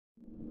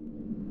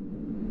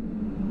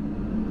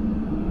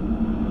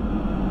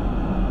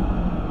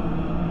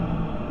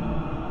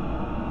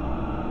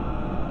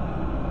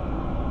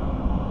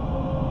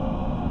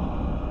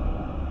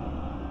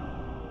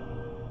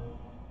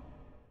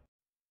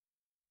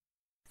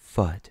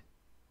Fudd.Wmv.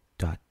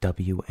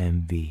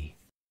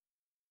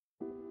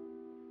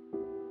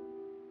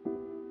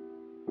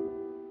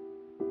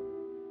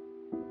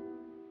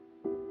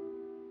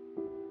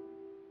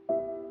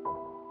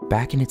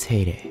 Back in its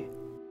heyday,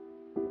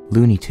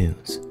 Looney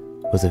Tunes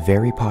was a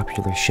very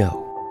popular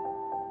show.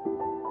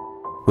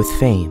 With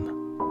fame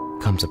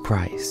comes a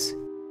price,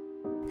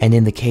 and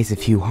in the case of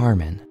Hugh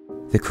Harman,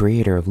 the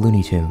creator of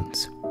Looney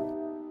Tunes,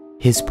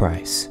 his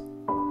price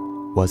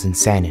was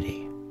insanity.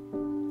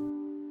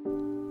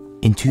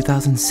 In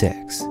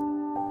 2006,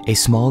 a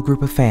small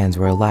group of fans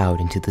were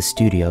allowed into the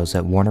studios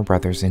at Warner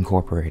Brothers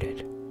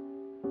Incorporated.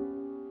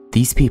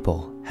 These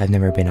people have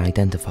never been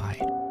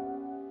identified.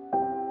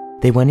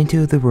 They went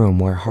into the room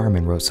where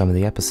Harman wrote some of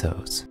the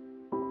episodes.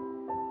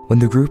 When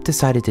the group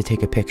decided to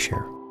take a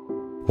picture,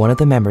 one of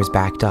the members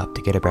backed up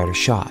to get a better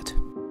shot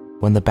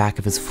when the back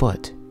of his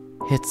foot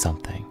hit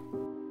something.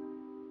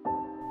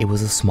 It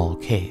was a small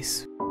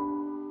case.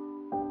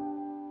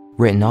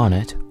 Written on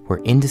it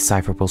were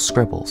indecipherable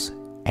scribbles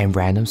and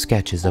random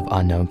sketches of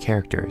unknown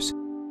characters,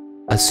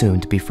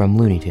 assumed to be from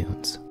Looney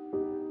Tunes.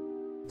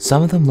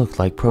 Some of them looked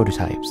like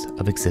prototypes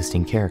of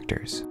existing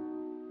characters.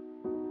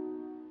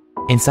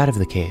 Inside of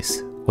the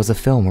case was a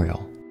film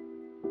reel.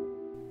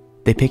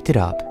 They picked it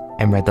up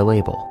and read the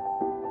label.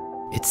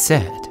 It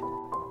said,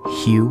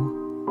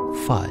 Hugh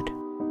Fudd.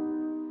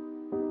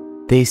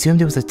 They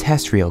assumed it was a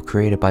test reel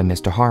created by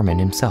Mr. Harman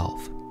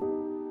himself.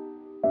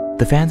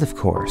 The fans, of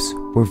course,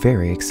 were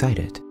very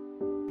excited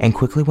and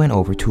quickly went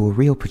over to a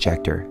reel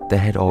projector that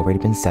had already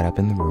been set up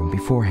in the room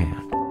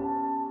beforehand.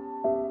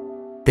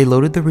 They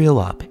loaded the reel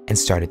up and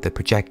started the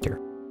projector.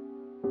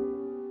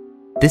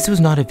 This was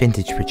not a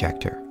vintage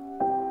projector,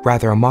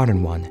 rather a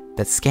modern one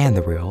that scanned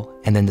the reel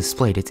and then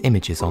displayed its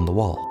images on the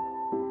wall.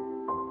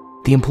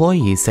 The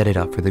employees set it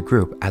up for the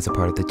group as a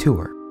part of the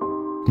tour,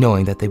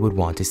 knowing that they would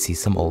want to see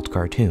some old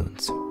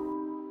cartoons.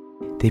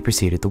 They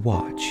proceeded to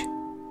watch.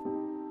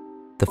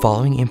 The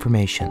following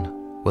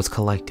information was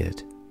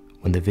collected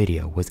when the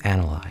video was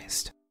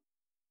analyzed.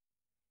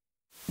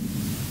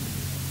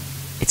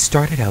 It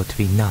started out to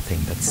be nothing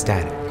but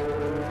static,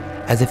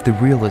 as if the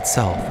reel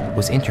itself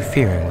was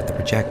interfering with the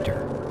projector.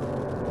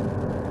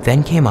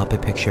 Then came up a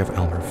picture of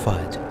Elmer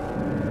Fudd,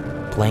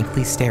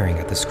 blankly staring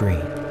at the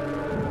screen.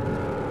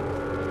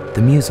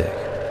 The music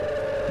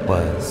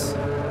was,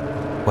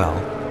 well,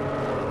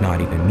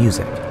 not even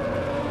music.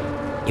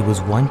 It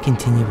was one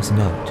continuous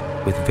note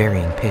with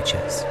varying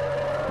pitches.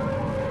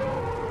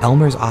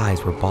 Elmer's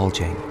eyes were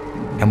bulging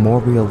and more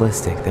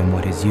realistic than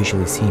what is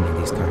usually seen in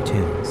these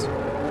cartoons.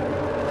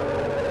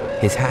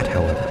 His hat,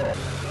 however,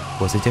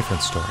 was a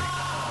different story.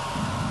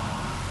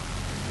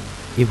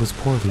 It was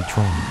poorly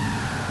drawn,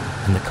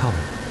 and the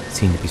color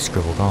seemed to be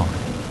scribbled on.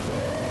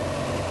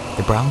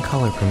 The brown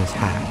color from his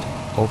hat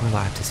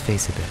overlapped his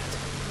face a bit.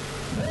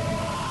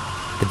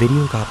 The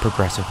video got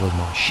progressively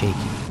more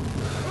shaky.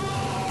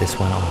 This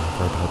went on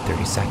for about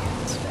 30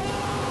 seconds.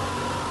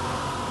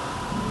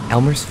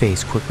 Elmer's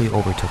face quickly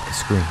overtook the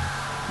screen,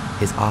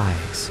 his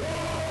eyes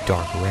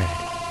dark red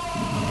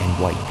and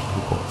white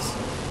pupils.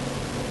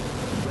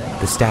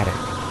 The static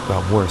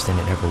got worse than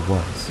it ever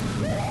was.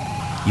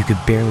 You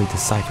could barely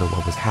decipher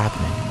what was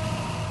happening.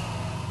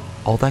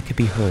 All that could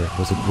be heard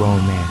was a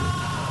grown man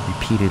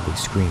repeatedly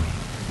screaming,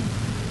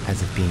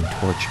 as if being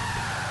tortured.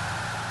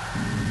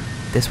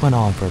 This went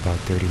on for about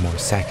 30 more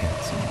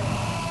seconds.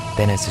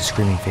 Then as the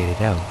screaming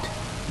faded out,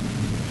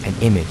 an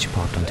image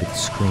popped onto the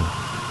screen.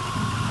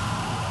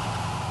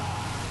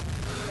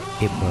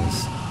 It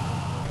was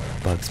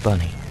Bugs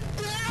Bunny,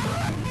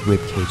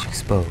 ribcage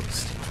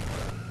exposed,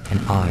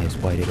 and eyes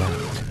whited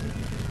out.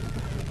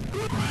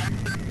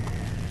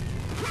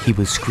 He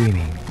was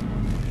screaming,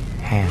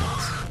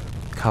 hands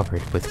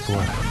covered with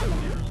blood.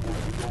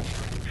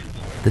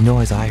 The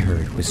noise I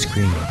heard was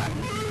screaming,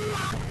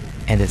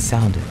 and it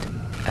sounded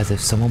as if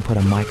someone put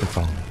a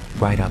microphone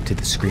right up to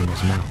the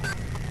screamer's mouth.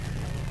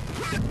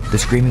 The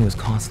screaming was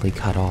constantly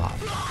cut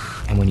off,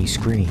 and when he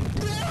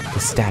screamed, the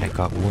static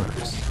got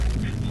worse.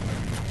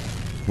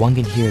 One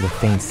could hear the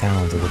faint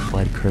sounds of the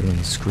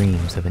blood-curdling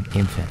screams of an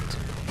infant.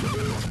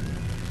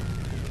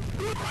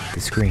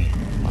 The screen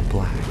went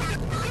black.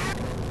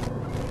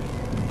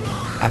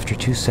 After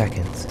 2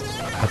 seconds,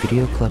 a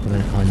video clip of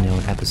an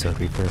unknown episode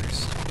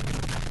reversed.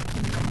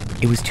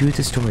 It was too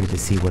distorted to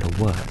see what it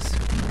was.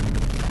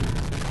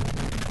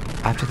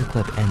 After the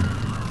clip ended,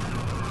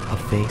 a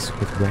face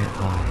with red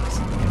eyes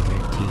and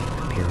red teeth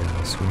appeared on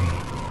the screen,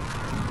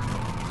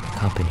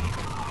 accompanied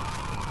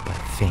by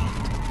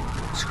faint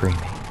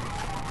screaming.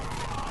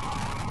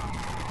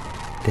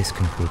 This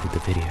concluded the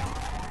video.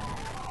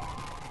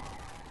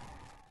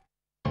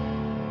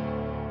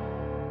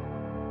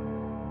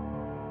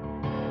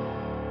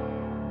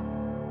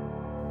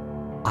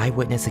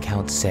 Eyewitness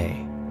accounts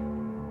say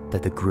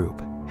that the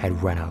group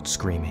had run out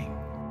screaming.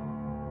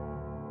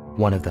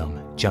 One of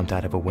them jumped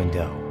out of a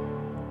window,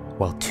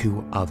 while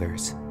 2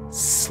 others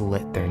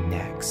slit their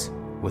necks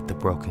with the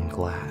broken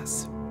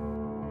glass.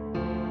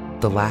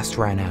 The last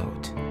ran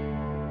out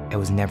and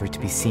was never to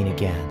be seen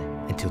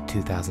again until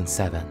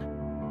 2007,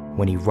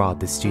 when he robbed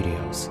the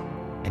studios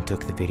and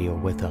took the video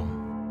with him.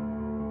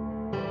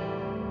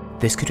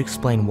 This could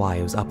explain why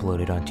it was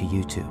uploaded onto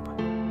YouTube.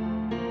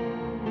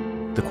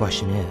 The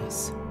question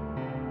is,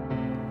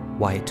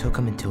 why it took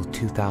him until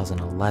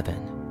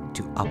 2011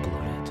 to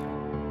upload it.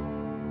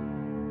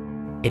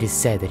 It is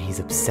said that he's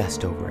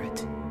obsessed over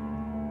it.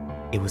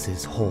 It was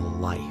his whole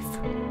life.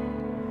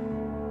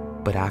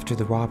 But after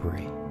the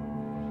robbery,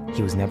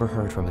 he was never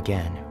heard from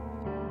again.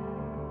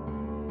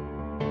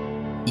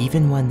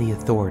 Even when the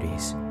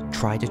authorities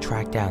tried to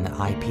track down the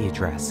IP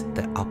address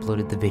that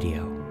uploaded the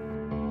video,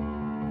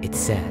 it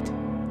said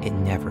it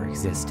never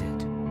existed.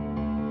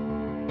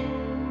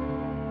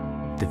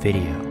 The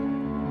video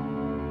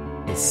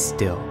is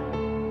still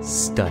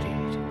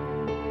studied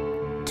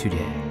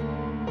today.